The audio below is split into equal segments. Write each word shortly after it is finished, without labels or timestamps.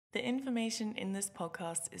The information in this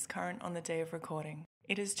podcast is current on the day of recording.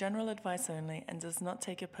 It is general advice only and does not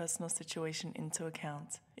take your personal situation into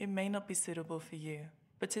account. It may not be suitable for you.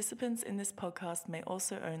 Participants in this podcast may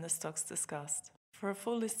also own the stocks discussed. For a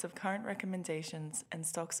full list of current recommendations and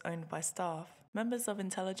stocks owned by staff, members of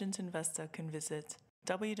Intelligent Investor can visit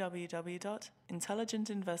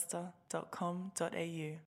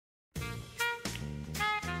www.intelligentinvestor.com.au.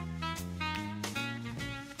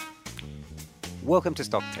 Welcome to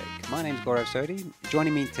Stock Take. My name's Gaurav Sodhi.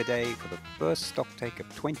 Joining me today for the first Stock Take of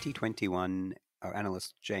 2021, our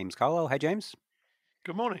analyst James Carlisle. Hey, James.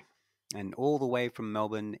 Good morning. And all the way from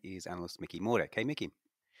Melbourne is analyst Mickey Mordek. Hey, Mickey.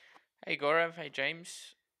 Hey, Gaurav. Hey,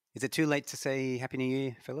 James. Is it too late to say Happy New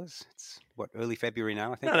Year, fellas? It's, early February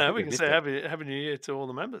now, I think. No, we can say Happy New Year to all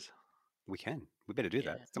the members. We can. We better do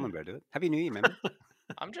that. Someone better do it. Happy New Year, member.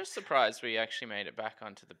 I'm just surprised we actually made it back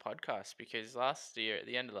onto the podcast because last year, at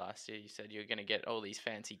the end of last year, you said you were going to get all these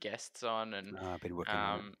fancy guests on, and I've been working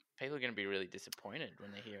on it. People are going to be really disappointed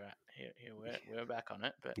when they hear we're back on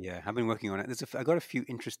it. But yeah, I've been working on it. I got a few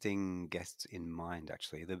interesting guests in mind,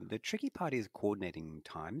 actually. The tricky part is coordinating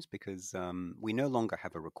times because we no longer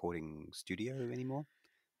have a recording studio anymore.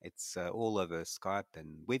 It's all over Skype,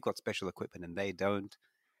 and we've got special equipment, and they don't.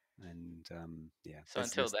 And yeah. So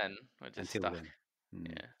until then, we're just stuck. Then.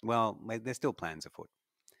 Yeah. Well, there's still plans afoot.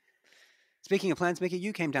 Speaking of plans, Mickey,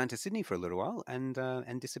 you came down to Sydney for a little while and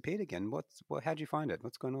disappeared again. How'd you find it?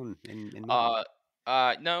 What's going on in Melbourne?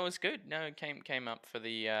 No, it was good. No, it came up for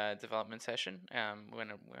the development session.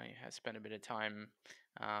 When I spent a bit of time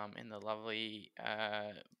in the lovely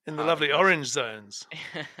orange zones.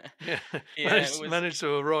 Yeah, managed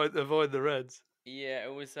to avoid the reds. Yeah,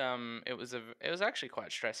 it was actually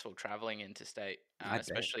quite stressful traveling interstate,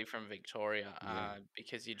 especially from Victoria,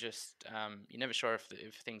 because you're never sure if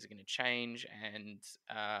things are going to change, and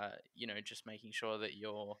just making sure that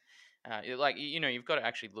you've got to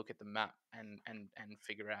actually look at the map and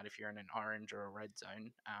figure out if you're in an orange or a red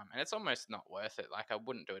zone, and it's almost not worth it. Like, I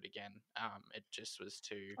wouldn't do it again. It just was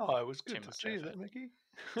too. Oh, it was good too to much see effort. that, Mickey.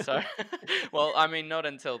 So, well, I mean, not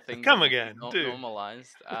until things come again,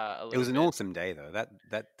 normalized. A it was an bit. awesome day, though.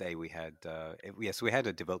 That day we had we had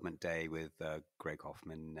a development day with Greg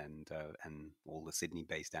Hoffman and all the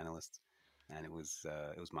Sydney-based analysts, and it was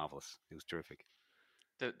marvelous. It was terrific.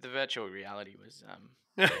 The virtual reality was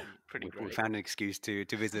pretty great. We found an excuse to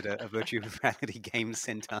visit a virtual reality game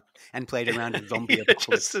center and played around with zombie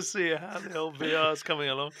just to see how the old VR is coming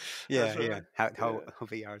along. How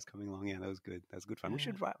VR is coming along. Yeah, that was good. That was good fun. Yeah. We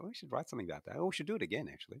should write something about that. Or we should do it again,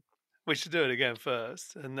 actually. We should do it again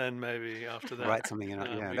first, and then maybe after that write something.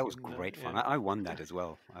 That was great fun. I won that as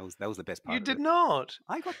well. That was the best part. You did not.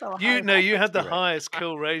 I got the you had the highest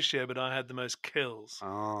kill ratio, but I had the most kills.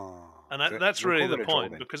 Oh, and that's really the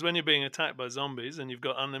point, because when you're being attacked by zombies and you've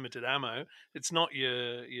got unlimited ammo, it's not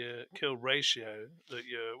your kill ratio that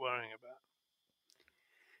you're worrying about.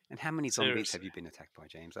 And how many zombies have you been attacked by,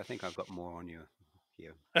 James? I think I've got more on you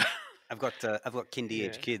here. I've got kindy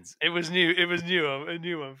age kids. It was new. It was new. A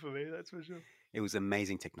new one for me. That's for sure. It was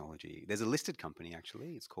amazing technology. There's a listed company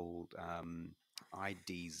actually. It's called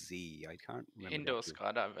IDZ. I can't remember. Indoor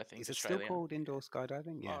Skydive, I think. Is it still called Indoor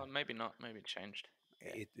Skydiving? Yeah. Oh, maybe not. Maybe it changed.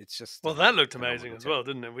 It's just. Well, that looked amazing as well,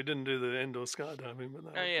 didn't it? We didn't do the indoor skydiving,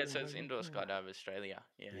 but so it's Indoor Skydive Australia.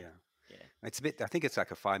 Yeah. It's a bit. I think it's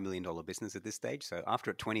like a $5 million business at this stage. So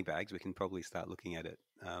after 20 bags, we can probably start looking at it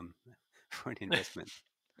for an investment.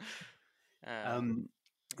 Now,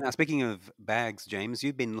 speaking of bags, James,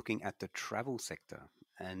 you've been looking at the travel sector,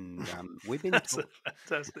 and we've been. That's a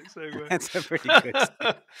fantastic segue. That's a pretty good.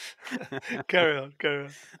 Carry on.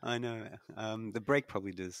 I know. The break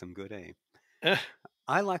probably does some good, eh?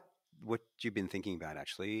 I like what you've been thinking about,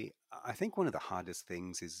 actually. I think one of the hardest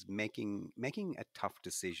things is making a tough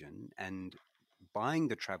decision, and buying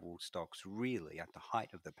the travel stocks really at the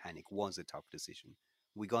height of the panic was a tough decision.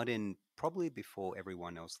 We got in probably before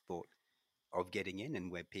everyone else thought of getting in,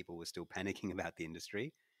 and where people were still panicking about the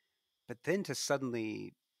industry. But then to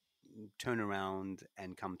suddenly turn around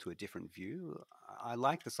and come to a different view, I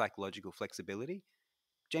like the psychological flexibility.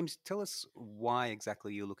 James, tell us why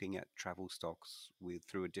exactly you're looking at travel stocks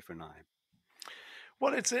through a different eye.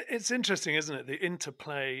 Well, it's interesting, isn't it? The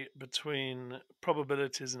interplay between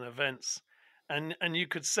probabilities and events, and you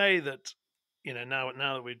could say that,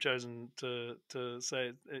 now that we've chosen to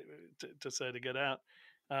say to get out,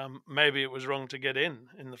 maybe it was wrong to get in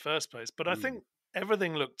the first place. But I think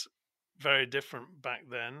everything looked very different back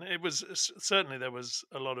then. It was certainly, there was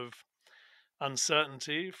a lot of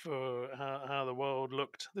uncertainty for how the world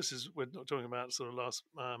looked. We're not talking about sort of last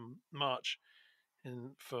March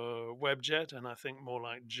for Webjet, and I think more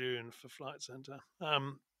like June for Flight Centre.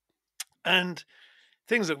 And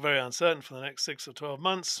things looked very uncertain for the next 6 or 12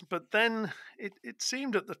 months. But then it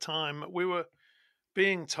seemed at the time we were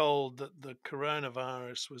being told that the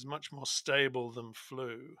coronavirus was much more stable than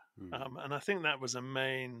flu. And I think that was a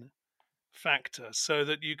main factor, so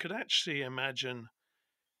that you could actually imagine,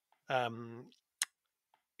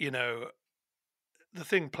 you know, the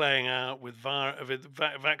thing playing out with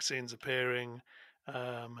vaccines appearing,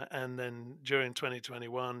 and then during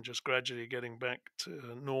 2021 just gradually getting back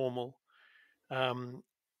to normal. And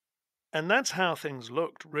that's how things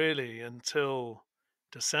looked really until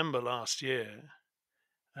December last year.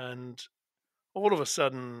 And all of a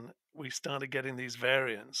sudden, we started getting these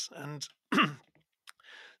variants. And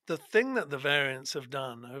the thing that the variants have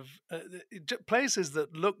done, places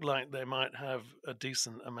that look like they might have a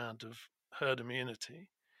decent amount of herd immunity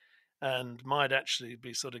and might actually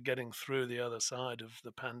be sort of getting through the other side of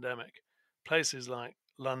the pandemic, places like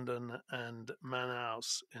London and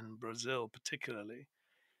Manaus in Brazil particularly,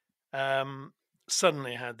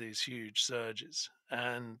 suddenly had these huge surges.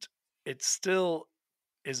 And it still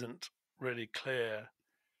isn't really clear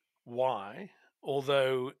why,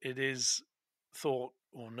 although it is thought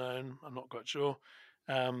or known, I'm not quite sure,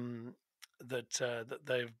 that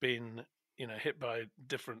they've been hit by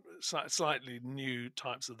different, slightly new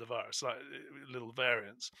types of the virus, like little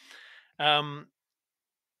variants, and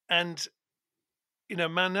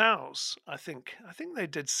Manaus, I think they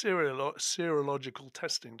did serological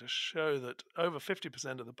testing to show that over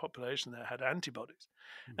 50% of the population there had antibodies,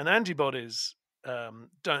 and antibodies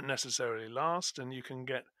don't necessarily last, and you can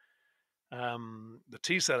get the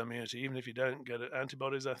T cell immunity even if you don't get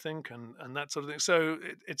antibodies, I think, and that sort of thing. So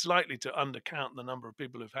it's likely to undercount the number of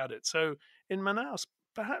people who've had it. So in Manaus,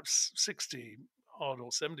 perhaps 60 odd or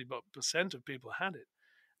 70% of people had it,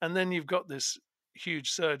 and then you've got this huge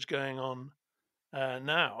surge going on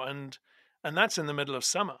now, and that's in the middle of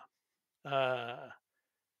summer,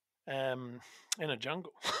 in a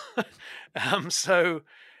jungle. So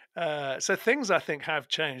things, I think, have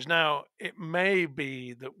changed. Now, it may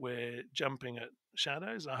be that we're jumping at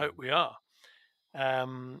shadows. I hope we are,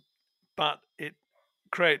 but it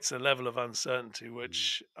creates a level of uncertainty,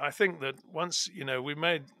 which I think that once we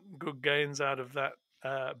made good gains out of that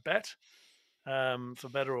bet. For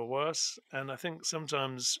better or worse. And I think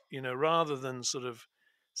sometimes, rather than sort of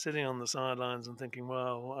sitting on the sidelines and thinking,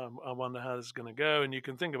 well, I wonder how this is going to go, and you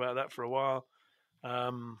can think about that for a while.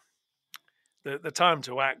 The time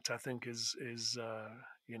to act, I think, is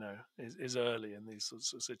early in these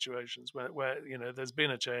sorts of situations where there's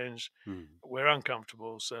been a change, we're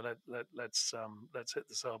uncomfortable, so let's hit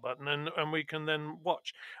the sell button, and we can then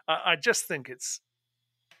watch. I just think it's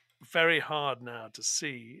very hard now to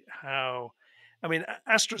see how. I mean,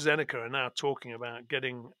 AstraZeneca are now talking about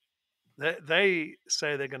getting. They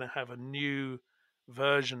say they're going to have a new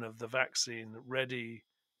version of the vaccine ready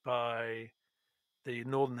by the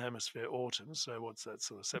Northern Hemisphere autumn. So what's that,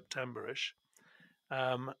 sort of September-ish?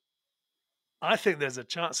 I think there's a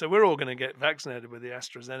chance. So we're all going to get vaccinated with the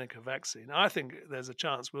AstraZeneca vaccine. I think there's a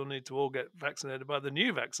chance we'll need to all get vaccinated by the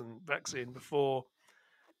new vaccine before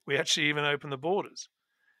we actually even open the borders.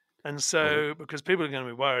 And so, because people are going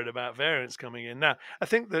to be worried about variants coming in. Now, I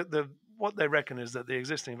think that what they reckon is that the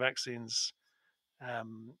existing vaccines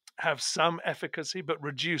have some efficacy, but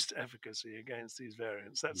reduced efficacy against these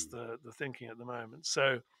variants. That's the thinking at the moment.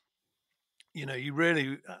 So, you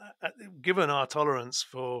really, given our tolerance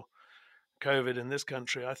for COVID in this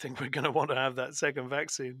country, I think we're going to want to have that second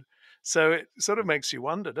vaccine. So it sort of makes you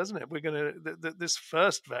wonder, doesn't it? We're going to this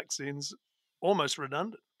first vaccine's almost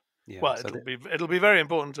redundant. Yeah, well, it'll be very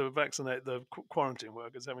important to vaccinate the quarantine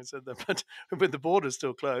workers, having said that. But with the borders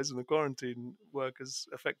still closed and the quarantine workers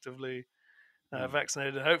effectively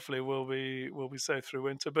vaccinated, hopefully we'll be safe through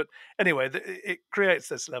winter. But anyway, it creates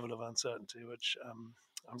this level of uncertainty, which I'm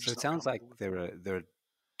just. So it sounds like there are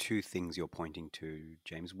two things you're pointing to,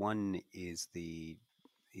 James. One is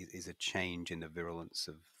is a change in the virulence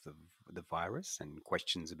of the virus and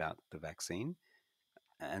questions about the vaccine.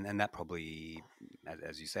 And that probably,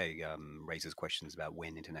 as you say, raises questions about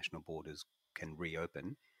when international borders can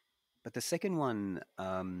reopen. But the second one,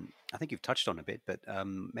 I think you've touched on a bit, but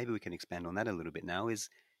maybe we can expand on that a little bit now, is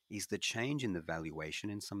the change in the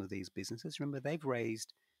valuation in some of these businesses. Remember, they've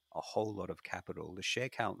raised a whole lot of capital. The share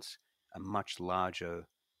counts are much larger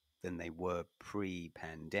than they were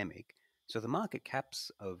pre-pandemic. So the market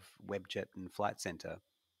caps of Webjet and Flight Centre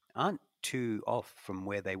aren't too off from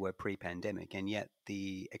where they were pre-pandemic, and yet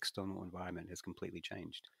the external environment has completely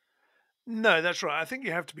changed. No, that's right. I think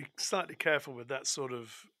you have to be slightly careful with that sort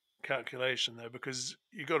of calculation, though, because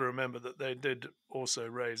you've got to remember that they did also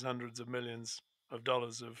raise hundreds of millions of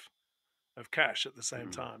dollars of of cash at the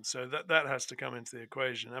same time. So that has to come into the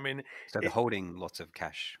equation. I mean, so they're holding lots of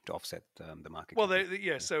cash to offset the market. Well,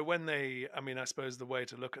 So when I suppose the way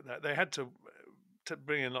to look at that, they had to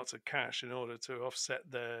bring in lots of cash in order to offset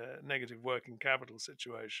their negative working capital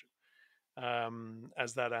situation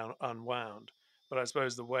as that unwound. But I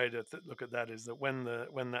suppose the way to look at that is that when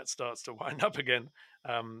that starts to wind up again,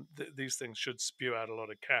 these things should spew out a lot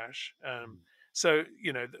of cash. So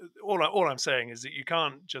all I'm saying is that you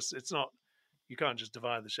can't just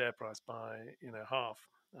divide the share price by half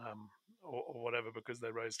or whatever because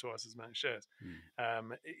they raised twice as many shares.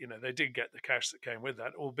 They did get the cash that came with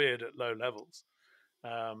that, albeit at low levels,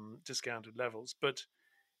 discounted levels. But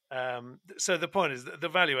so the point is that the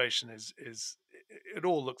valuation is it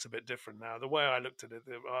all looks a bit different now. The way I looked at it,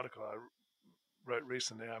 the article I wrote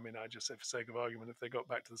recently, I mean, I just say for sake of argument, if they got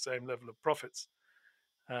back to the same level of profits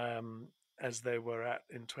as they were at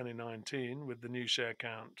in 2019 with the new share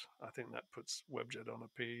count, I think that puts Webjet on a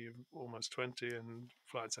P of almost 20 and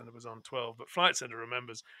Flight Centre was on 12. But Flight Centre,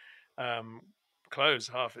 remembers,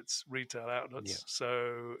 closed half its retail outlets.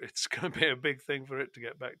 So it's going to be a big thing for it to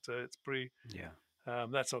get back to its pre.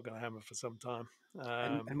 That's not going to happen for some time.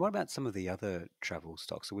 And what about some of the other travel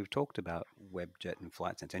stocks? So we've talked about Webjet and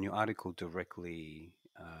Flight Centre, and your article directly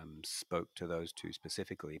spoke to those two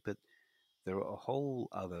specifically, but there are a whole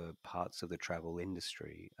other parts of the travel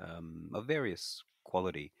industry of various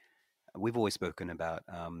quality. We've always spoken about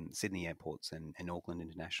Sydney airports and Auckland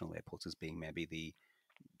International airports as being maybe the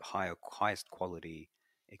highest quality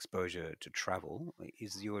exposure to travel.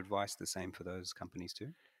 Is your advice the same for those companies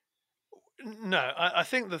too? No, I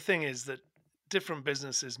think the thing is that different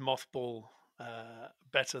businesses mothball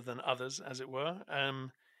better than others, as it were.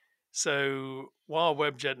 So while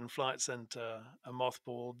Webjet and Flight Centre are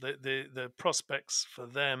mothballed, the prospects for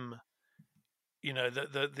them,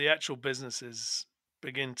 the actual businesses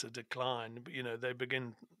begin to decline. They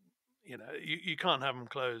begin, you can't have them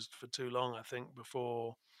closed for too long, I think,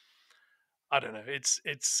 before, I don't know.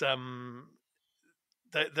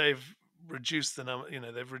 They've reduced the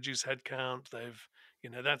number, they've reduced headcount.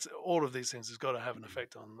 That's all of these things has got to have an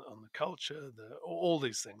effect on the culture, all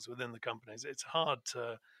these things within the companies. It's hard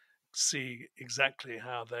to see exactly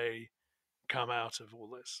how they come out of all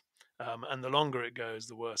this. And the longer it goes,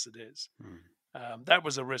 the worse it is. That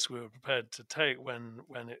was a risk we were prepared to take when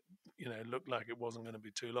it looked like it wasn't going to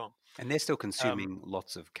be too long. And they're still consuming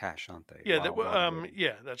lots of cash, aren't they? Yeah,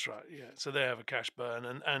 that's right. Yeah, so they have a cash burn,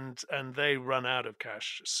 and they run out of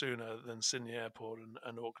cash sooner than Sydney Airport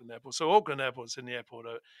and Auckland Airport. So Auckland Airport and Sydney Airport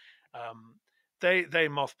are they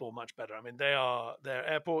mothball much better. I mean, they're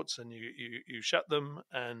airports, and you shut them,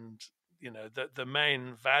 and the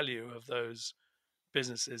main value of those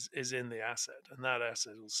businesses is in the asset, and that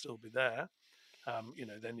asset will still be there.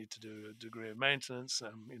 They need to do a degree of maintenance.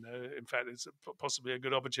 In fact, it's possibly a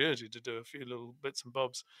good opportunity to do a few little bits and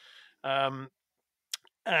bobs, and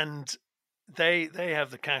they have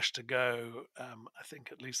the cash to go. I think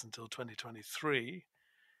at least until 2023.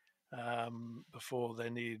 Before they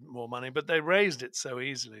need more money, but they raised it so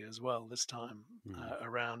easily as well this time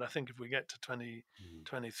around. I think if we get to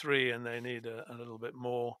 2023 and they need a little bit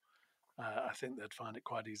more, I think they'd find it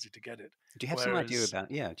quite easy to get it. Do you have some idea about?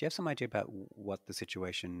 Do you have some idea about what the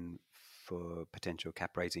situation for potential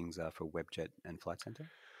cap raisings are for Webjet and Flight Centre?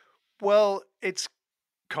 Well, it's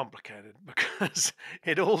complicated because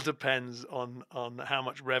it all depends on how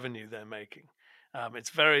much revenue they're making.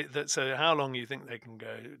 So how long you think they can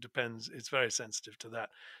go depends. It's very sensitive to that.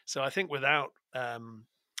 So I think without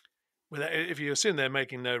if you assume they're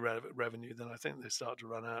making no revenue, then I think they start to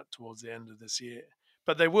run out towards the end of this year.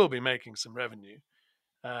 But they will be making some revenue,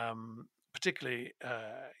 particularly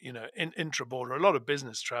in intra-border. A lot of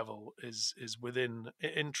business travel is within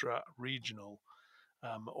intra-regional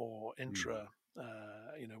or intra,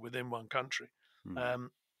 within one country.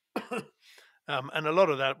 And a lot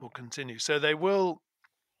of that will continue. So they will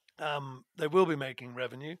be making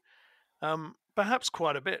revenue, perhaps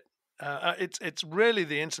quite a bit. It's really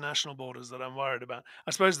the international borders that I'm worried about.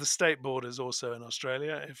 I suppose the state borders also in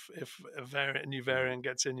Australia. If a new variant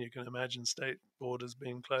gets in, you can imagine state borders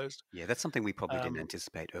being closed. Yeah, that's something we probably didn't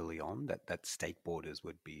anticipate early on, that state borders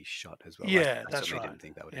would be shut as well. Yeah, I that's right. Didn't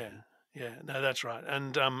think that would happen. Yeah, no, that's right.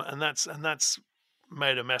 And that's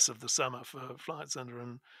made a mess of the summer for Flight Centre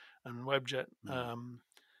and Webjet.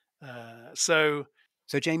 So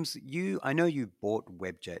James, I know you bought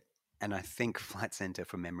Webjet and I think Flight Centre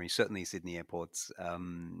from memory, certainly Sydney airports.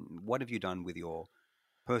 What have you done with your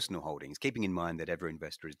personal holdings, keeping in mind that every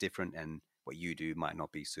investor is different and what you do might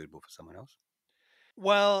not be suitable for someone else?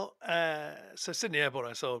 Well, so Sydney Airport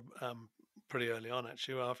I sold pretty early on,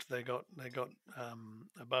 actually. After they got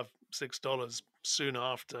above $6, soon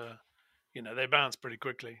after, they bounced pretty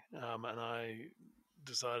quickly, and I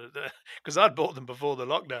decided because I'd bought them before the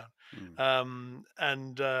lockdown,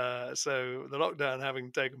 so the lockdown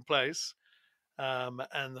having taken place, and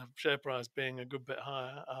the share price being a good bit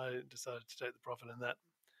higher, I decided to take the profit in that.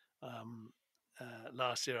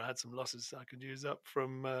 Last year I had some losses I could use up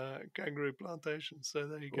from Kangaroo Plantation, so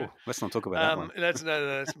there you go. Let's not talk about that one.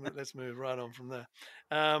 Let's move right on from there.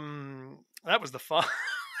 That was the fun.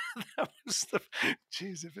 That was the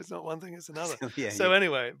geez, if it's not one thing, it's another.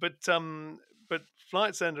 Anyway, but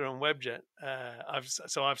Flight Centre and Webjet,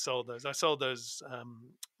 I've sold those. I sold those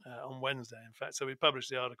on Wednesday, in fact. So we published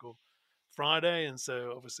the article Friday, and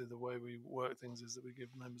so obviously the way we work things is that we give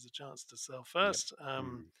members a chance to sell first.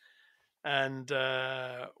 And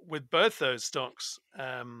with both those stocks,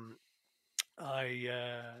 I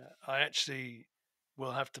actually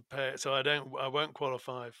will have to pay. So I won't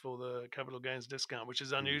qualify for the capital gains discount, which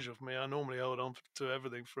is unusual for me. I normally hold on to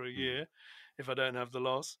everything for a year if I don't have the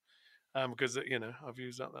loss, because I've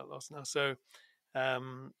used up that loss now. So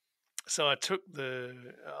so I took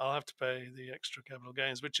I'll have to pay the extra capital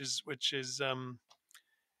gains, which is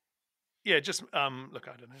just look,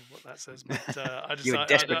 I don't know what that says, but I just You're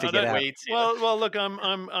desperate to get out. Well, look,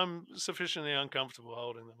 I'm sufficiently uncomfortable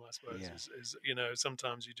holding them, I suppose. Is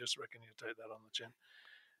sometimes you just reckon you take that on the chin.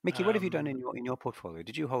 Mickey, what have you done in your portfolio?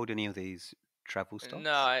 Did you hold any of these travel stocks?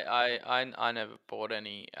 No, I never bought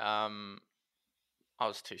any. I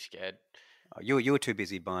was too scared. You were too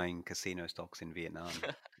busy buying casino stocks in Vietnam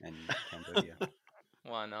and Cambodia.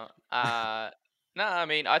 Why not? No, I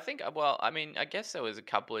mean, I guess there was a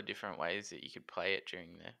couple of different ways that you could play it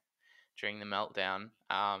during the meltdown.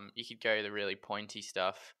 You could go the really pointy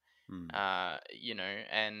stuff,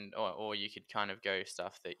 and or you could kind of go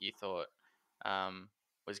stuff that you thought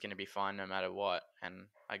was going to be fine no matter what. And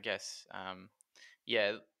I guess,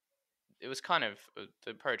 it was kind of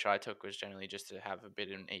the approach I took was generally just to have a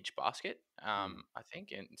bit in each basket. I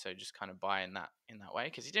think, and so just kind of buy in that way,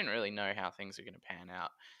 because you didn't really know how things are going to pan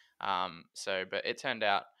out. But it turned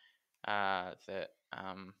out that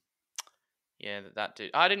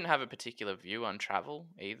I didn't have a particular view on travel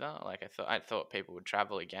either. Like I thought people would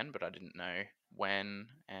travel again, but I didn't know when,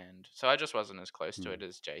 and so I just wasn't as close to it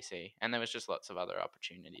as JC. And there was just lots of other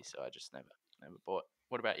opportunities, so I just never bought.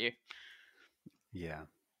 What about you? Yeah.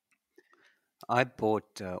 I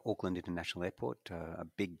bought Auckland International Airport, a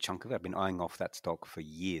big chunk of it. I've been eyeing off that stock for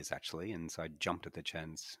years, actually, and so I jumped at the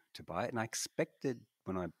chance to buy it. And I expected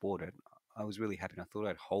when I bought it, I was really happy. And I thought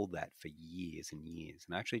I'd hold that for years and years.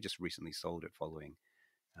 And I actually just recently sold it following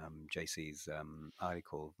JC's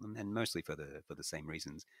article, and mostly for the same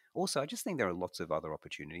reasons. Also, I just think there are lots of other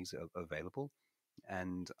opportunities available,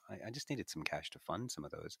 and I just needed some cash to fund some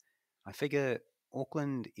of those. I figure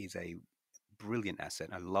Auckland is a brilliant asset.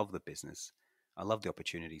 I love the business. I love the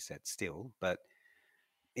opportunity set still, but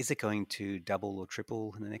is it going to double or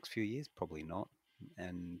triple in the next few years? Probably not.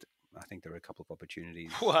 And I think there are a couple of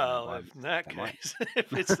opportunities. Well, in that case,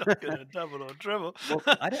 if it's not going to double or triple, well,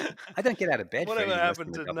 I don't get out of bed. Whatever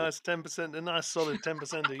happened to nice 10%, a nice solid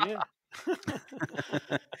 10% a year?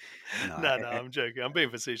 No, I'm joking. I'm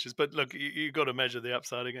being facetious. But look, you got to measure the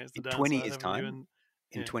upside against the downside. 20 years time.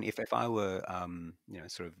 In 20, if I were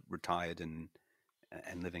sort of retired and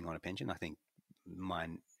living on a pension, I think my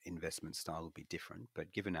investment style would be different.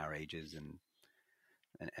 But given our ages and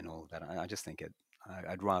all of that, I just think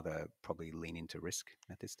I'd rather probably lean into risk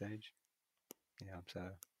at this stage. Yeah, so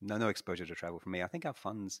no exposure to travel for me. I think our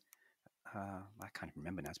funds, I can't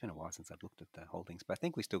remember now. It's been a while since I've looked at the holdings, but I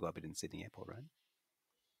think we still got a bit in Sydney Airport, right?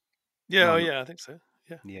 Yeah, I think so.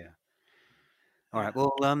 Yeah. All right.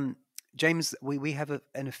 Well, James, we have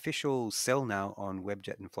an official sell now on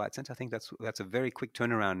Webjet and Flight Centre. I think that's a very quick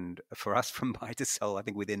turnaround for us from buy to sell. I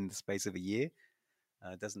think within the space of a year.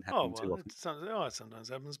 It doesn't happen too often. It sometimes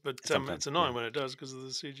happens, but it's annoying when it does because of the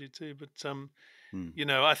CGT. But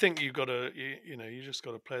I think you've got to, you just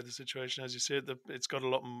got to play the situation as you see it. It's got a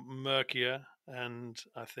lot murkier, and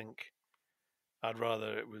I think I'd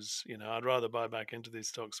rather I'd rather buy back into these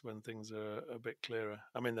stocks when things are a bit clearer.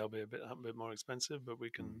 I mean, they'll be a bit more expensive, but we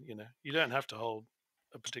can, you don't have to hold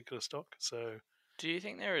a particular stock. So. Do you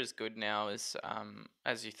think they're as good now as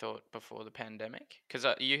you thought before the pandemic? Because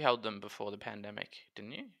you held them before the pandemic,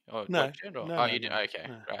 didn't you? Or no. You did. Okay,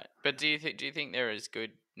 no. Right. But do you think they're as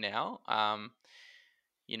good now?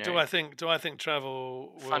 Do I think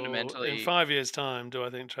travel will, in fundamentally, 5 years' time, do I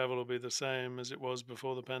think travel will be the same as it was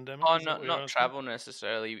before the pandemic? oh, Is that what you're not asking? travel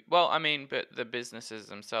necessarily. Well, I mean, but the businesses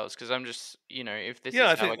themselves, because I'm just, if this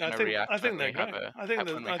Yeah, is I how we're think going to react when they're we have great. I think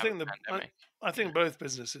when we I have think a pandemic. I think both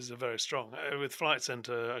businesses are very strong. With Flight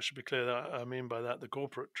Centre, I should be clear that I mean by that the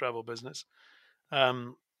corporate travel business,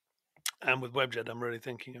 um, and with Webjet, I'm really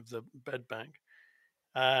thinking of the bed bank.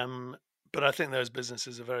 But I think those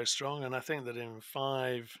businesses are very strong, and I think that in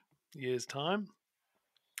 5 years' time,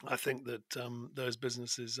 I think that those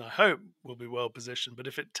businesses, I hope, will be well positioned. But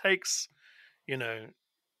if it takes, you know,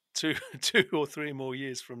 two 2 or 3 more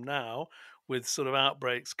years from now, with sort of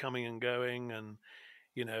outbreaks coming and going, and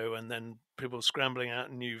and then people scrambling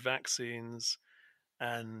out new vaccines,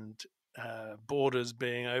 and borders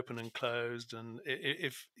being open and closed, and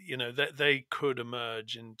if they could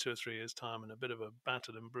emerge in 2 or 3 years' time in a bit of a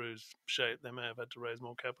battered and bruised shape, they may have had to raise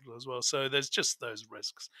more capital as well. So there's just those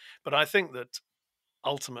risks. But I think that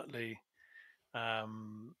ultimately, I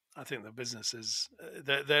think the businesses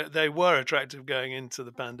they were attractive going into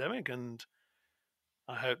the pandemic, and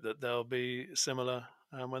I hope that they'll be similar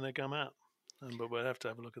when they come out. But we'll have to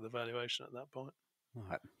have a look at the valuation at that point. All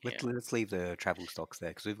right. Yeah. Let's leave the travel stocks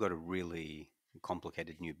there because we've got a really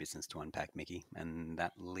complicated new business to unpack, Mickey, and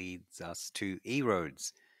that leads us to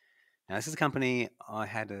eRoads. Now, this is a company I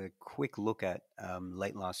had a quick look at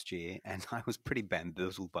late last year, and I was pretty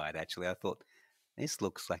bamboozled by it, actually. I thought, this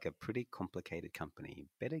looks like a pretty complicated company.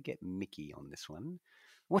 Better get Mickey on this one.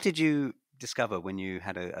 What did you discover when you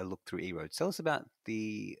had a look through eRoads? Tell us about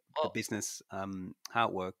the Well, business, how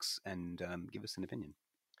it works, and give us an opinion.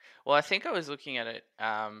 well, I think I was looking at it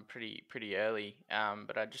pretty early,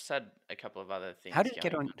 but I just had a couple of other How things did it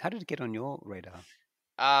get going on? How did it get on your radar?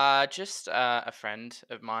 Just a friend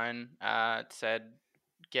of mine said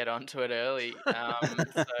get onto it early. Yeah,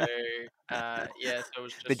 so it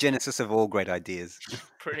was The just genesis of all great ideas.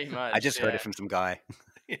 pretty I much, just heard yeah. it from some guy.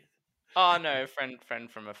 Oh no,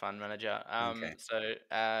 friend from a fund manager. Okay.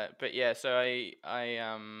 But yeah, so I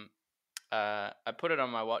put it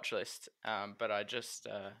on my watch list, but I just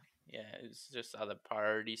yeah, it's just other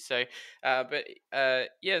priorities.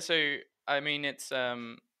 Yeah, so I mean, it's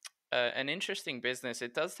an interesting business.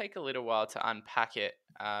 It does take a little while to unpack it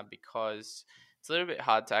because it's a little bit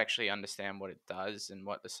hard to actually understand what it does and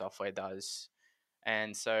what the software does.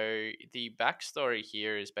 And so the backstory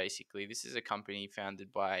here is basically this is a company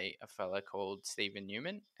founded by a fellow called Stephen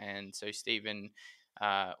Newman. And so Stephen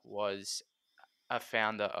was a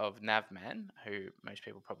founder of Navman, who most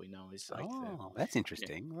people probably know is like Oh, that's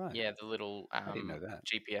interesting. Right. the little I didn't know that.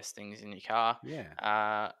 GPS things in your car.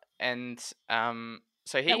 Yeah. And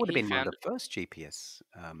so That would have he been one of found the first GPS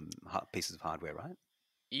pieces of hardware, right?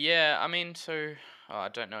 yeah, I mean, I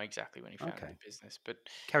don't know exactly when he founded Okay. the business, but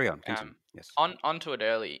Carry on. Continue. Yes. onto it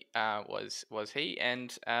early was he,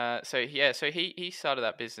 and so he started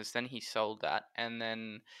that business, then he sold that, and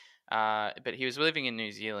then but he was living in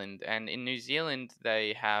New Zealand, and in New Zealand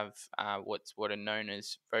they have what are known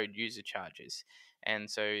as road user charges. And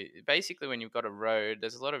so basically, when you've got a road,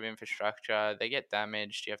 there's a lot of infrastructure. They get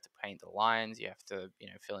damaged. You have to paint the lines. You have to,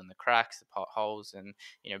 fill in the cracks, the potholes, and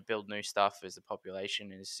build new stuff as the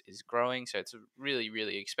population is growing. So it's really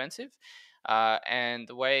really expensive. And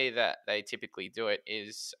the way that they typically do it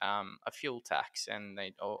is a fuel tax and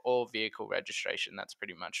or vehicle registration. That's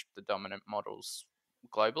pretty much the dominant models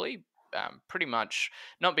globally. Pretty much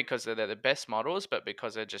not because they're the best models, but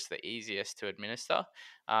because they're just the easiest to administer,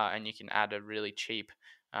 and you can add a really cheap,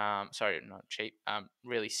 sorry, not cheap,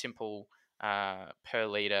 really simple per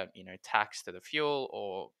liter, tax to the fuel,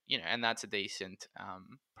 or and that's a decent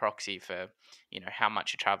proxy for how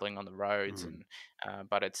much you're traveling on the roads, and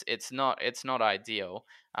but it's not ideal.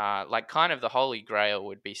 Like kind of the holy grail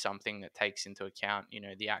would be something that takes into account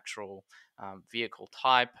the actual vehicle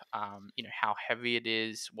type, how heavy it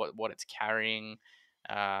is, what it's carrying,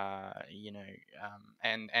 and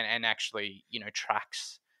actually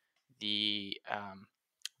tracks the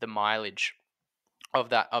mileage of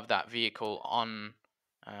that vehicle on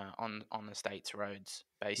the state's roads,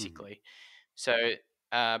 basically. So,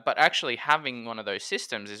 but actually having one of those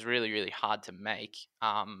systems is really really hard to make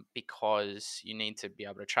because you need to be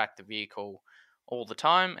able to track the vehicle all the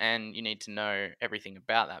time, and you need to know everything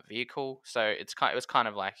about that vehicle. So it was kind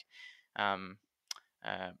of like um,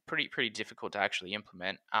 pretty difficult to actually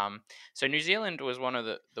implement. So New Zealand was one of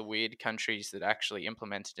the weird countries that actually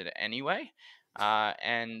implemented it anyway,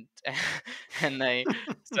 and and they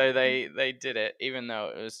did it even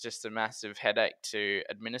though it was just a massive headache to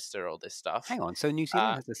administer all this stuff. Hang on. So New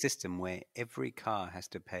Zealand has a system where every car has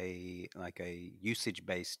to pay like a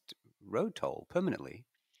usage-based road toll permanently.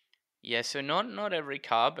 Yeah, so not every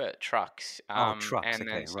car, but trucks. Oh, trucks. And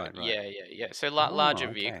then Okay, so, right, right. yeah. So Oh, larger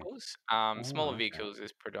okay. vehicles. Smaller Oh, okay. vehicles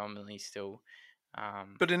is predominantly still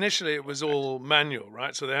But initially it on was tracks. all manual,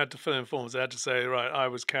 right? So they had to fill in forms. They had to say, right, I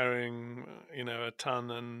was carrying, a ton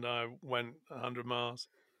and I went 100 miles.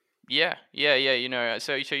 Yeah.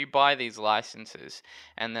 So you buy these licenses,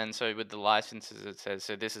 and then so with the licenses it says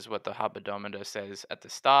so this is what the hub odometer says at the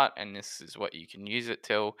start, and this is what you can use it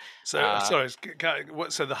till. So, Uh, sorry,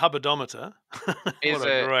 so the hub odometer, what is a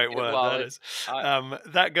a great word well, that it's is. I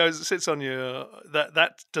That sits on your,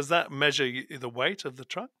 does that measure the weight of the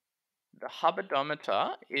truck? the hub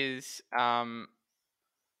odometer is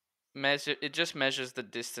measure it just measures the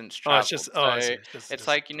distance Oh, it's just, traveled. oh, I see. So It's just, it's just,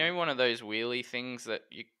 like one of those wheelie things that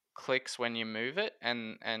you clicks when you move it,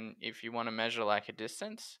 and if you want to measure like a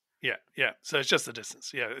distance. yeah. So it's just the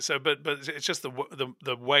distance. Yeah. So, but it's just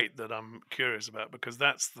the weight that I'm curious about, because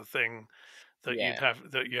that's the thing that Yeah.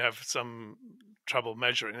 you have some trouble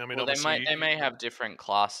measuring. I mean, Well, obviously, they may have different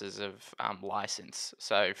classes of license.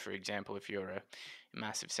 So, for example, if you're a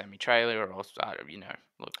massive semi trailer, or look,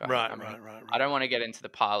 right, I mean, right, right, I right. don't want to get into the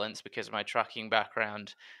parlance because of my trucking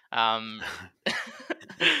background, um,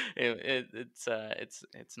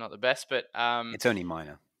 it's not the best, but It's only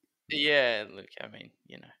minor. yeah, look, I mean,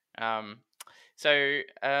 so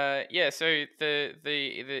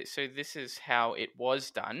so this is how it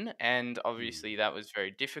was done, and Mm. obviously that was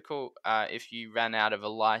very difficult. If you ran out of a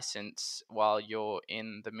license while you're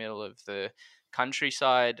in the middle of the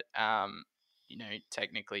countryside,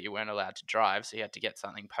 technically you weren't allowed to drive, so you had to get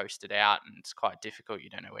something posted out, and it's quite difficult. You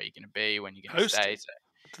don't know where you're going to be, when you're going to stay. Posted. So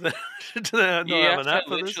Do they, do they not you have have an to app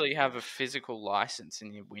for this? literally have a physical license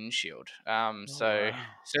in your windshield. Oh,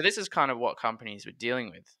 wow. So this is kind of what companies were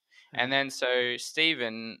dealing with. And Yeah. then so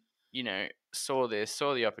Stephen, saw this,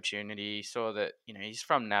 saw the opportunity, saw that, he's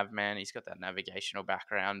from Navman, he's got that navigational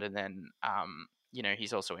background, and then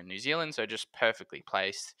he's also in New Zealand, so just perfectly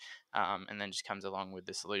placed. And then just comes along with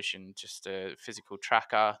the solution, just a physical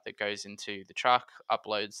tracker that goes into the truck,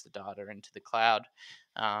 uploads the data into the cloud,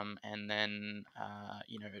 and then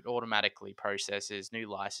it automatically processes new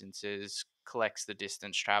licenses, collects the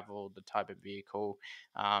distance traveled, the type of vehicle,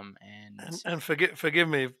 and And forgive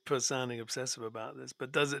me for sounding obsessive about this,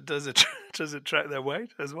 but does it does it track their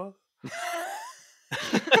weight as well?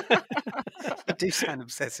 You do sound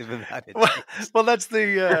obsessive about it. Well, Jeez. well, that's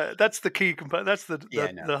the key component. That's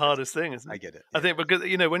Yeah, no, the hardest thing, isn't I it? get it. I Yeah. think because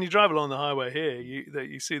when you drive along the highway here,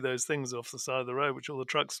 you see those things off the side of the road, which all the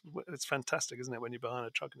trucks. It's fantastic, isn't it? When you're behind a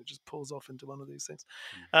truck and it just pulls off into one of these things,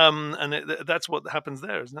 and that's what happens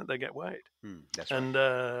there, isn't it? They get weighed, That's right.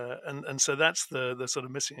 and so that's the sort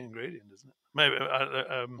of missing ingredient, isn't it? Maybe.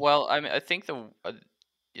 well, I mean, I think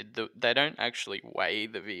they don't actually weigh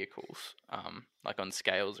the vehicles, like on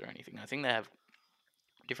scales or anything. I think they have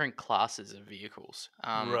different classes of vehicles,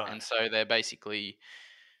 Right. and so they're basically,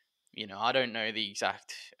 I don't know the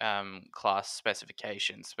exact class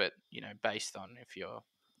specifications, but based on if you're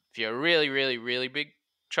a really really really big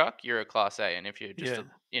truck, you're a class A, and if you're just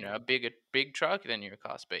Yeah. a big truck, then you're a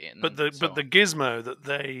class B, and But then the so but on. the gizmo that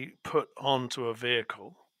they put onto a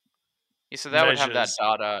vehicle Yeah, so that would have that measures,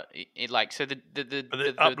 data. Like so but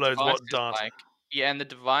it uploads device what is data, like, yeah, and the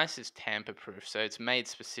device is tamper proof, so it's made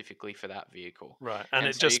specifically for that vehicle, right? And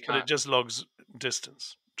and so you it can't just logs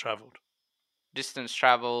distance traveled. distance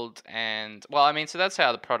traveled, and well, I mean, so that's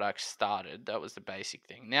how the product started. That was the basic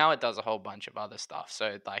thing. Now it does a whole bunch of other stuff.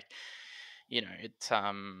 So like,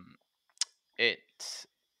 it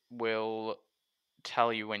will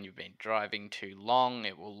tell you when you've been driving too long.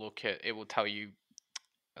 It will tell you,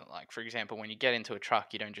 like, for example, when you get into a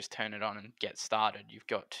truck, you don't just turn it on and get started. You've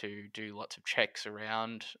got to do lots of checks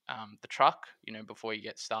around the truck, before you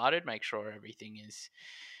get started. Make sure everything is,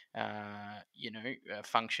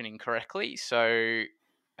 functioning correctly. So,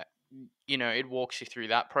 uh, it walks you through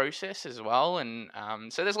that process as well. And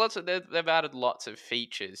so there's they've added lots of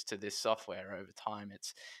features to this software over time.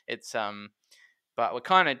 It's but we're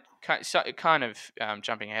kind of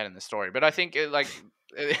jumping ahead in the story. But I think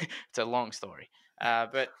it's a long story.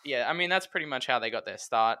 But yeah, I mean that's pretty much how they got their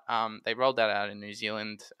start. They rolled that out in New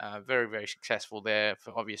Zealand, very very successful there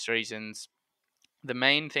for obvious reasons. The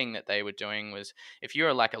main thing that they were doing was, if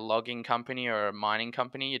you're like a logging company or a mining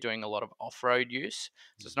company, you're doing a lot of off-road use,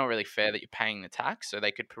 so it's not really fair that you're paying the tax. So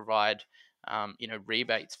they could provide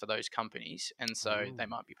rebates for those companies, and so they Oh.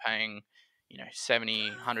 might be paying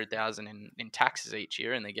 70 100,000 in taxes each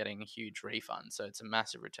year, and they're getting a huge refund. So it's a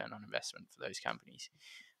massive return on investment for those companies.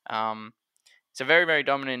 um, So very, very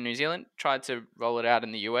dominant in New Zealand. Tried to roll it out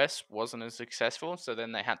in the US, wasn't as successful. So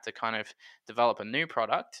then they had to kind of develop a new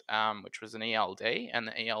product, which was an ELD, and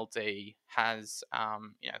the ELD has,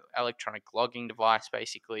 electronic logging device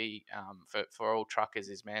basically for all truckers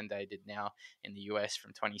is mandated now in the US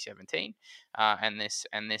from 2017, and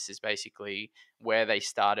this is basically where they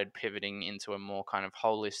started pivoting into a more kind of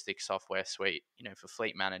holistic software suite, for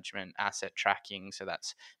fleet management, asset tracking. So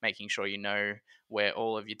that's making sure where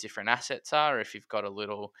all of your different assets are. If you've got a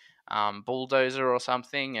little bulldozer or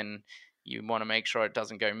something and you want to make sure it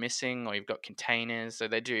doesn't go missing, or you've got containers. So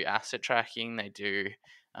they do asset tracking. They do.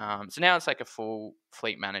 So now it's like a full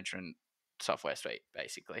fleet management software suite,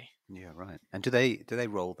 basically. Yeah, right. And do they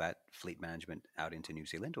roll that fleet management out into New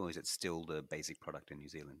Zealand, or is it still the basic product in New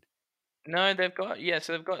Zealand? No,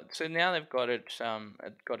 so now they've got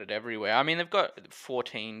it everywhere. I mean, they've got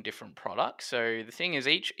 14 different products. So the thing is,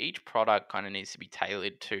 each product kind of needs to be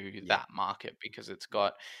tailored to that market because it's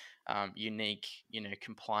got unique,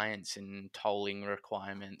 compliance and tolling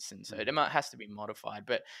requirements, and so it has to be modified.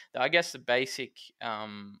 But I guess the basic,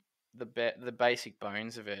 the basic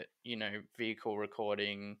bones of it, vehicle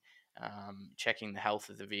recording, checking the health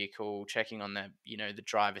of the vehicle, checking on the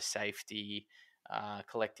driver safety,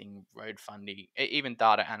 collecting road funding, even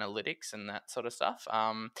data analytics and that sort of stuff.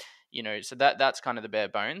 So that's kind of the bare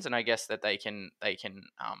bones, and I guess that they can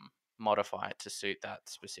modify it to suit that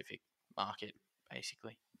specific market,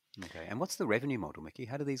 basically. Okay, and what's the revenue model, Mickey?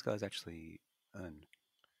 How do these guys actually earn?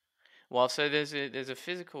 Well, so there's a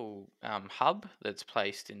physical hub that's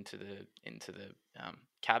placed into the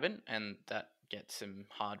cabin, and that gets some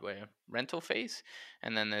hardware rental fees,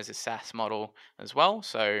 and then there's a SaaS model as well.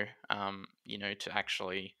 So to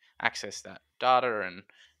actually access that data and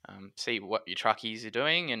see what your truckies are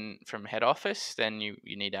doing, and from head office, then you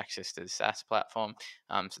need access to the SaaS platform,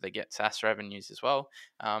 so they get SaaS revenues as well.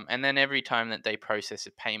 And then every time that they process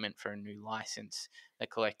a payment for a new license, they're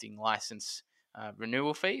collecting license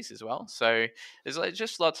renewal fees as well. So there's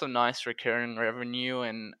just lots of nice recurring revenue,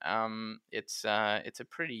 and it's a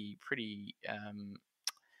pretty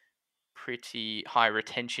high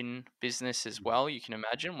retention business as well. You can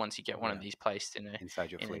imagine once you get one of these placed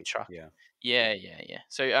inside your in a fleet. truck. Yeah. Yeah.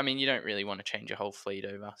 So I mean, you don't really want to change your whole fleet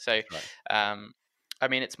over. So I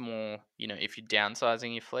mean, it's more, if you're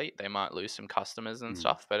downsizing your fleet, they might lose some customers and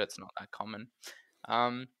stuff, but it's not that common.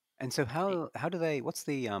 And so how do they, what's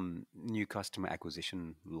the new customer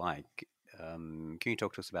acquisition like? Can you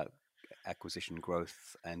talk to us about acquisition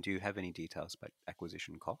growth, and do you have any details about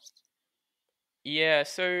acquisition costs? Yeah,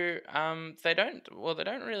 so they don't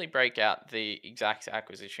really break out the exact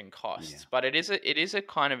acquisition costs, but it is a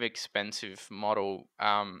kind of expensive model.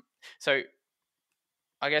 So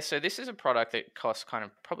I guess so. This is a product that costs kind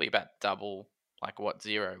of probably about double like what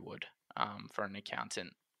Xero would for an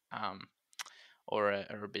accountant. Or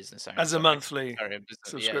a business owner. As a monthly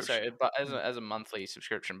subscription. Yeah, but as a monthly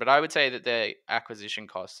subscription. But I would say that their acquisition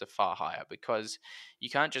costs are far higher because you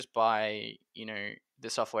can't just buy, the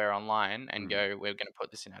software online and go, we're going to put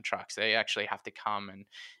this in our trucks. They actually have to come, and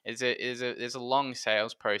there's a long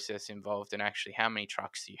sales process involved in actually how many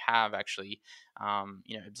trucks you have, actually,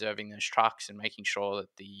 observing those trucks and making sure that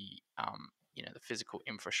the the physical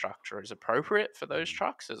infrastructure is appropriate for those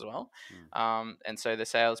trucks as well. And so the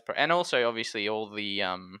sales, and also obviously all the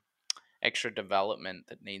extra development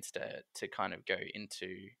that needs to kind of go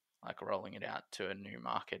into like rolling it out to a new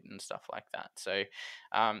market and stuff like that. So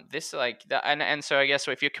this like that, and so I guess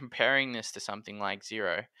if you're comparing this to something like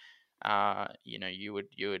Xero, you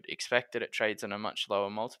would expect that it trades on a much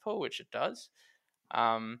lower multiple, which it does.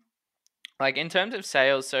 Like in terms of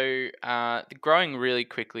sales, so they're growing really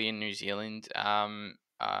quickly in New Zealand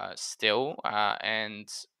still, and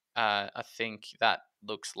I think that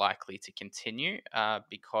looks likely to continue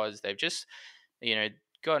because they've just,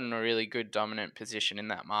 gotten a really good dominant position in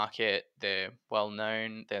that market. They're well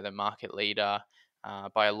known. They're the market leader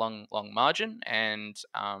by a long margin, and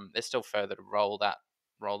there's still further to roll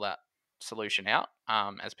that solution out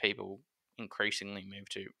as people increasingly move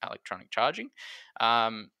to electronic charging.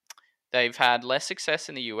 They've had less success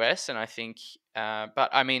in the US, and I think, but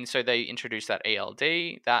I mean, so they introduced that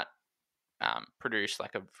ELD that produced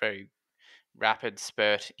like a very rapid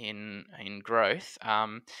spurt in growth.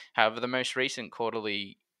 However, the most recent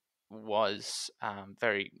quarterly was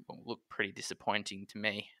looked pretty disappointing to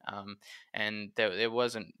me, and there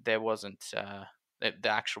wasn't the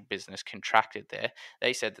actual business contracted there.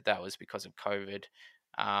 They said that was because of COVID,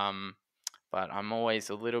 but I'm always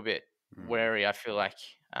a little bit wary. I feel like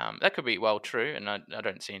that could be well true, and I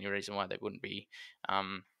don't see any reason why they wouldn't be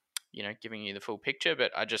giving you the full picture.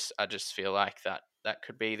 But I just feel like that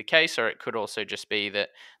could be the case, or it could also just be that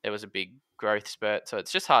there was a big growth spurt. So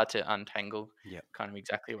it's just hard to untangle kind of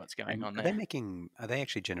exactly what's going on there. Are they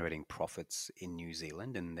actually generating profits in New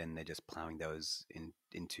Zealand, and then they're just plowing those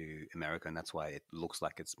into America, and that's why it looks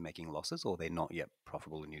like it's making losses, or they're not yet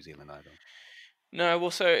profitable in New Zealand either? No,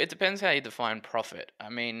 well, so it depends how you define profit. I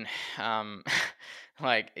mean,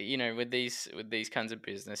 like with these kinds of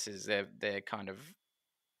businesses, they're kind of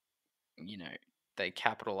they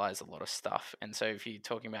capitalize a lot of stuff, and so if you're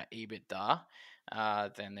talking about EBITDA,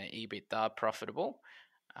 then they're EBITDA profitable.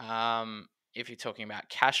 If you're talking about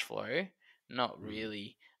cash flow, not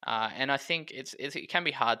really. And I think it can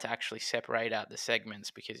be hard to actually separate out the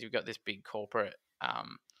segments because you've got this big corporate,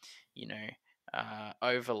 you know,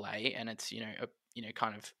 overlay, and it's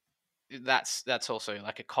kind of that's also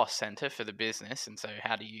like a cost center for the business. And so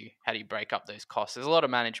how do you break up those costs? There's a lot of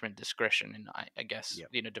management discretion in, I guess,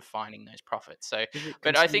 defining those profits. So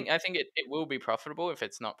but I think it will be profitable if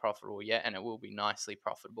it's not profitable yet, and it will be nicely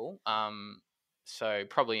profitable, so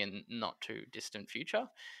probably in not too distant future.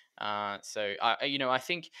 So I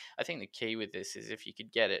think the key with this is if you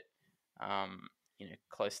could get it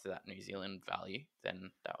close to that New Zealand value,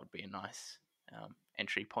 then that would be a nice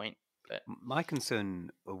entry point. But my concern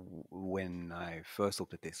when I first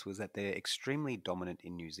looked at this was that they're extremely dominant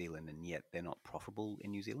in New Zealand, and yet they're not profitable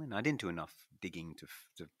in New Zealand. I didn't do enough digging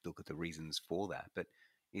to look at the reasons for that, but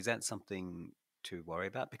is that something to worry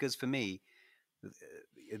about? Because for me,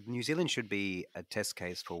 New Zealand should be a test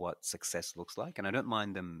case for what success looks like, and I don't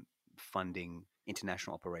mind them funding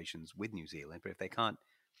international operations with New Zealand, but if they can't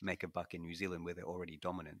make a buck in New Zealand where they're already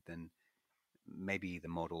dominant, then maybe the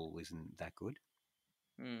model isn't that good.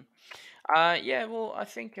 Yeah, well, I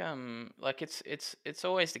think like it's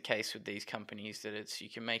always the case with these companies that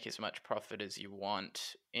you can make as much profit as you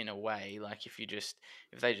want in a way. Like if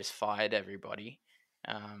they just fired everybody,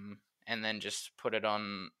 and then just put it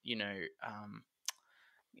on,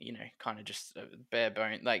 kind of just bare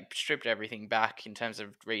bone, like stripped everything back in terms of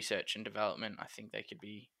research and development, I think they could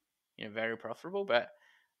be, very profitable. But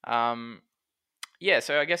yeah,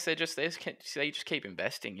 so I guess they just keep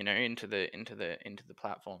investing, into the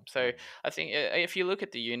platform. So I think if you look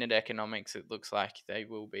at the unit economics, it looks like they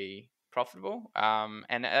will be profitable.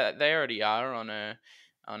 And they already are on a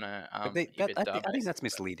EBITDA I think that's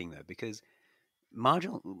misleading though, because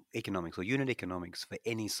marginal economics or unit economics for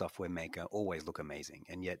any software maker always look amazing,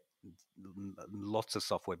 and yet lots of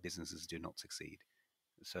software businesses do not succeed.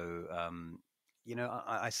 So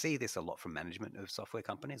I see this a lot from management of software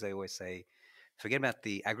companies. They always say, forget about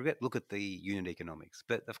the aggregate, look at the unit economics.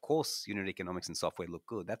 But of course, unit economics and software look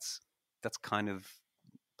good. That's kind of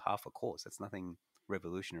par for course. That's nothing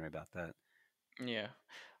revolutionary about that. Yeah.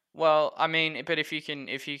 Well, I mean, but if you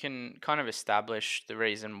can kind of establish the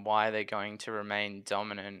reason why they're going to remain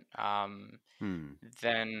dominant,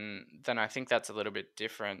 then I think that's a little bit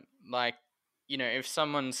different. Like, if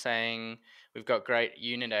someone's saying we've got great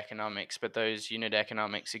unit economics, but those unit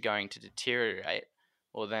economics are going to deteriorate,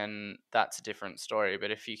 well, then that's a different story.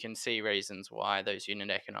 But if you can see reasons why those unit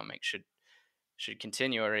economics should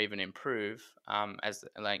continue or even improve, as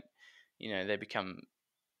like, they become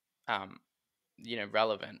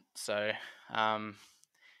relevant. So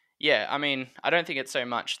yeah, I mean, I don't think it's so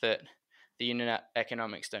much that the unit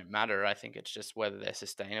economics don't matter. I think it's just whether they're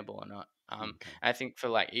sustainable or not. I think for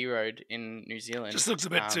like EROAD in New Zealand, just looks a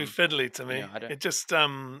bit too fiddly to me. It just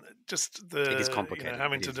it is complicated.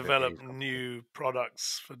 Having to develop new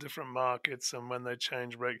products for different markets, and when they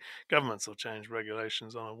change governments will change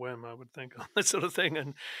regulations on a whim, I would think, on that sort of thing,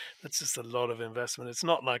 and that's just a lot of investment. It's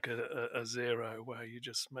not like a Xero where you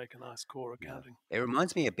just make a nice core accounting. It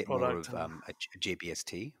reminds me a bit more of a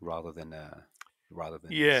GBST rather than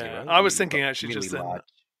Xero. I was thinking actually really just large.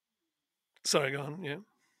 Sorry, go on. Yeah.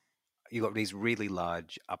 You got these really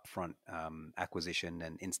large upfront acquisition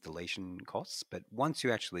and installation costs, but once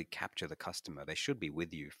you actually capture the customer, they should be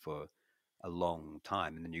with you for a long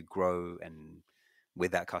time, and then you grow and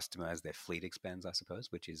with that customer as their fleet expands, I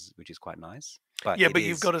suppose, which is quite nice. But yeah, but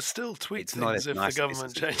you've got to still tweak things if the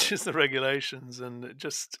government changes the regulations, and it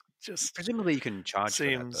just presumably you can charge for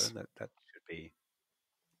that, though. That should be.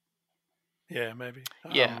 Yeah, maybe.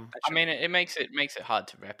 Yeah, I mean, it makes it hard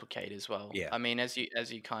to replicate as well. Yeah. I mean, as you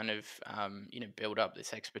kind of build up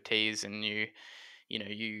this expertise and you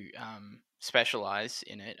specialize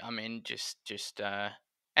in it. I mean,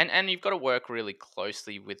 and you've got to work really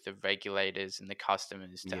closely with the regulators and the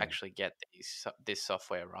customers to actually get this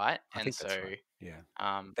software right. I think that's right. Yeah.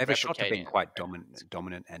 They have a shot to being quite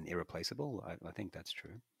dominant and irreplaceable. I think that's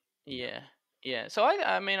true. Yeah. Yeah, so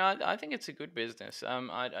I mean, I think it's a good business.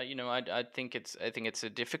 I think it's a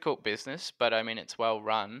difficult business, but I mean, it's well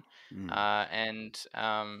run, Mm. and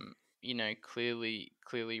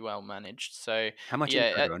clearly well managed. So How much yeah,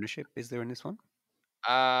 insider ownership is there in this one?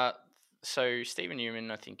 so Stephen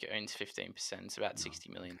Newman, I think, owns 15%. It's about No, $60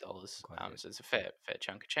 million. quite a bit. So it's a fair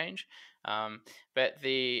chunk of change. But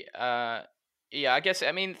yeah, I guess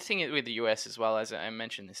I mean the thing with the US as well, as I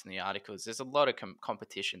mentioned this in the articles, there's a lot of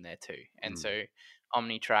competition there too, and Mm. so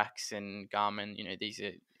Omnitrax and Garmin, these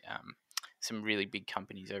are some really big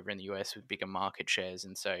companies over in the US with bigger market shares,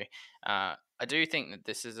 and so I do think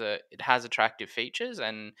that it has attractive features,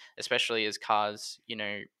 and especially as cars,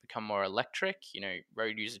 become more electric,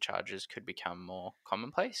 road user charges could become more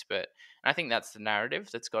commonplace. But I think that's the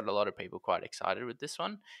narrative that's got a lot of people quite excited with this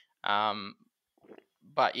one. Um,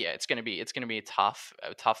 but yeah, it's gonna be a tough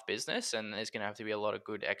business, and there's gonna have to be a lot of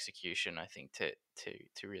good execution, I think,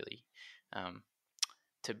 to really um,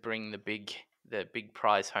 to bring the big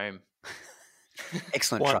prize home.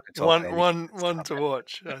 Excellent One, trucker talk one, there, Mickey. one, Good one stuff. to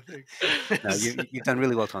watch, I think. No, you've done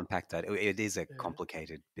really well to unpack that. It is a Yeah.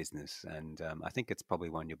 complicated business, and I think it's probably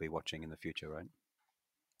one you'll be watching in the future, right?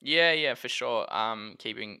 Yeah, for sure.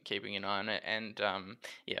 Keeping an eye on it, and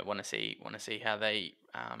yeah, want to see how they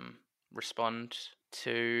respond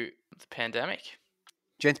to the pandemic.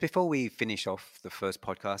 Gents, before we finish off the first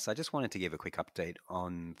podcast, I just wanted to give a quick update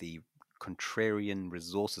on the Contrarian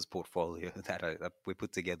Resources portfolio that we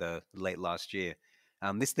put together late last year.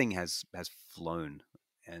 This thing has flown,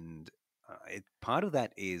 and part of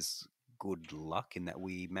that is good luck in that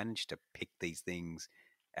we managed to pick these things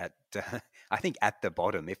at I think at the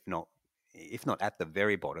bottom, if not at the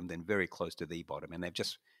very bottom, then very close to the bottom, and they've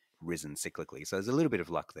just risen cyclically. So there's a little bit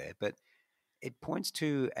of luck there, but it points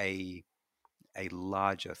to a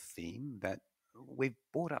larger theme that we've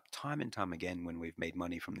brought up time and time again when we've made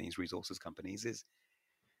money from these resources companies is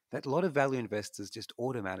that a lot of value investors just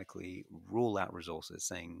automatically rule out resources,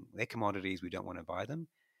 saying they're commodities, we don't want to buy them.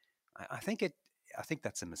 I think it. I think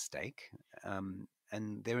that's a mistake,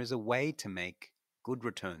 and there is a way to make good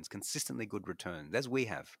returns, consistently good returns, as we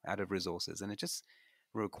have out of resources, and it just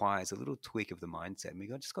requires a little tweak of the mindset. And we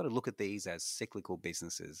just got to look at these as cyclical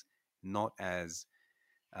businesses, not as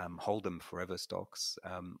hold them forever stocks.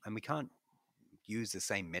 And we can't use the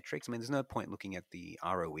same metrics. I mean, there's no point looking at the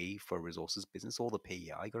ROE for a resources business or the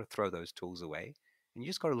PER. You got to throw those tools away, and you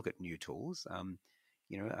just got to look at new tools.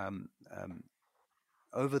 You know, um, um,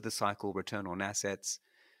 Over the cycle return on assets,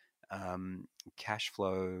 cash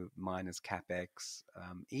flow minus capex,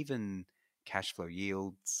 even cash flow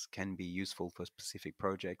yields can be useful for specific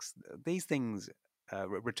projects. These things,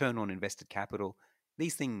 return on invested capital,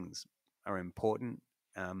 these things are important,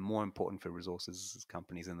 more important for resources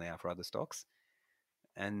companies than they are for other stocks.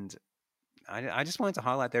 And I just wanted to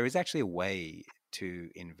highlight there is actually a way to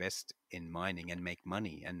invest in mining and make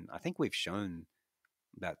money. And I think we've shown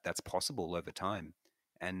that that's possible over time.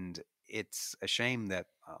 And it's a shame that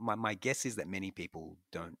my guess is that many people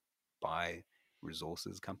don't buy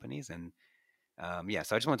resources companies. And yeah,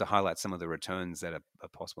 so I just wanted to highlight some of the returns that are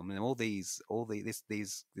possible. I mean, this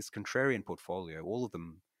contrarian portfolio, all of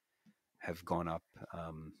them have gone up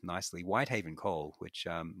nicely. Whitehaven Coal, which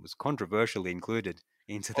was controversially included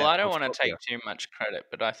into Well, that I don't want to portfolio. take too much credit,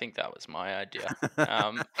 but I think that was my idea.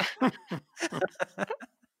 Um,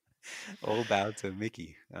 All bow to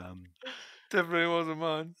Mickey. Definitely wasn't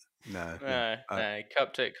mine. No, no. no,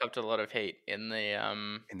 copped a lot of heat In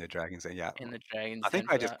the Dragons Den, yeah. in the Dragons I think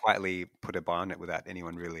Den I for just that. quietly put a buy on it without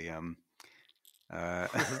anyone really uh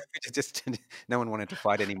just no one wanted to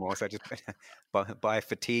fight anymore, so I just by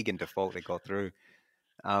fatigue and default it got through.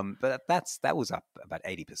 But that was up about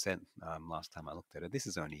 80% last time I looked at it. This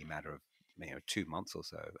is only a matter of 2 months or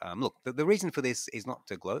so. Look, the reason for this is not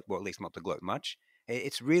to gloat, or at least not to gloat much.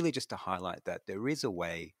 It's really just to highlight that there is a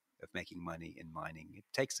way of making money in mining. It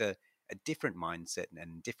takes a different mindset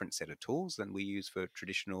and different set of tools than we use for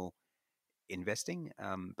traditional investing.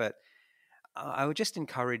 But I would just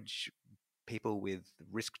encourage people with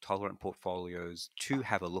risk tolerant portfolios to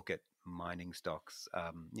have a look at mining stocks,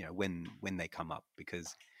 when they come up,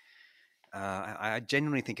 because I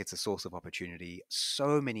genuinely think it's a source of opportunity.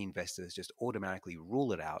 So many investors just automatically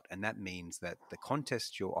rule it out, and that means that the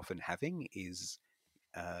contest you're often having is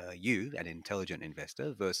you, an intelligent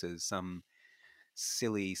investor, versus some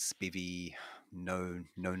silly, spivvy, know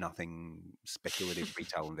nothing speculative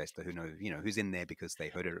retail investor who knows, who's in there because they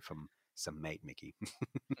heard it from some mate, Mickey.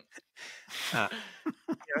 uh,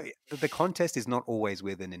 the contest is not always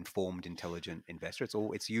with an informed, intelligent investor.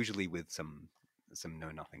 It's usually with some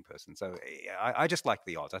know nothing person. So I just like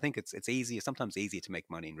the odds. I think it's easier, sometimes easier to make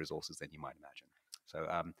money in resources than you might imagine.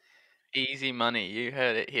 So Easy money. You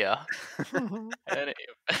heard it here. Heard it.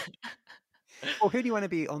 Well, who do you want to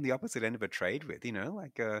be on the opposite end of a trade with?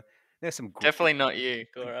 There's some Definitely not you,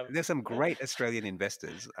 Gaurav. there's some great Australian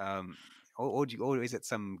investors. Or is it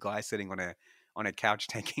some guy sitting on a couch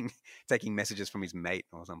taking messages from his mate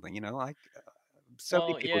or something? So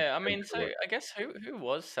many Well, people. yeah. I Don't mean, do so it. I guess who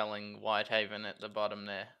was selling Whitehaven at the bottom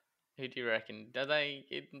there? Who do you reckon? Are they?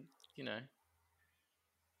 You know.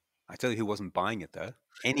 I tell you who wasn't buying it though.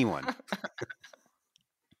 Anyone.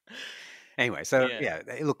 Anyway, so Yeah.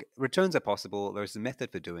 look, returns are possible. There's a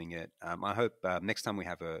method for doing it. I hope next time we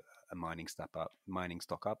have a mining stock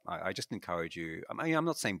up, I just encourage you. I mean, I'm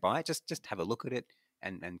not saying buy it, just have a look at it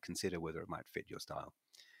and consider whether it might fit your style.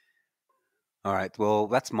 All right, well,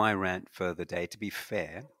 that's my rant for the day. To be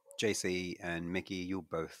fair, JC and Mickey, you'll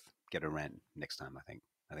both get a rant next time. I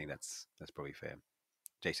think that's probably fair.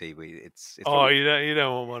 JC, it's Oh, probably, you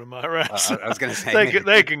don't want one of my rants. I was going to say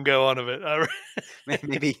they can go on a bit.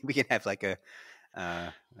 maybe we can have like a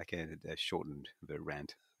shortened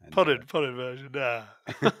rant. Potted version. Nah.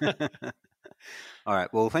 All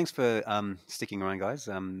right. Well, thanks for sticking around, guys.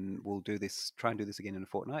 We'll try and do this again in a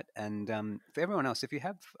fortnight. And for everyone else, if you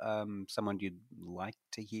have someone you'd like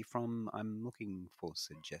to hear from, I'm looking for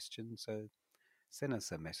suggestions. So send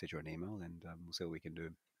us a message or an email, and we'll see what we can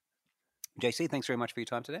do. JC, thanks very much for your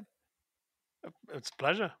time today. It's a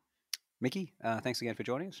pleasure. Mickey, thanks again for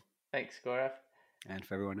joining us. Thanks, Gaurav. And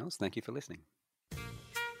for everyone else, thank you for listening.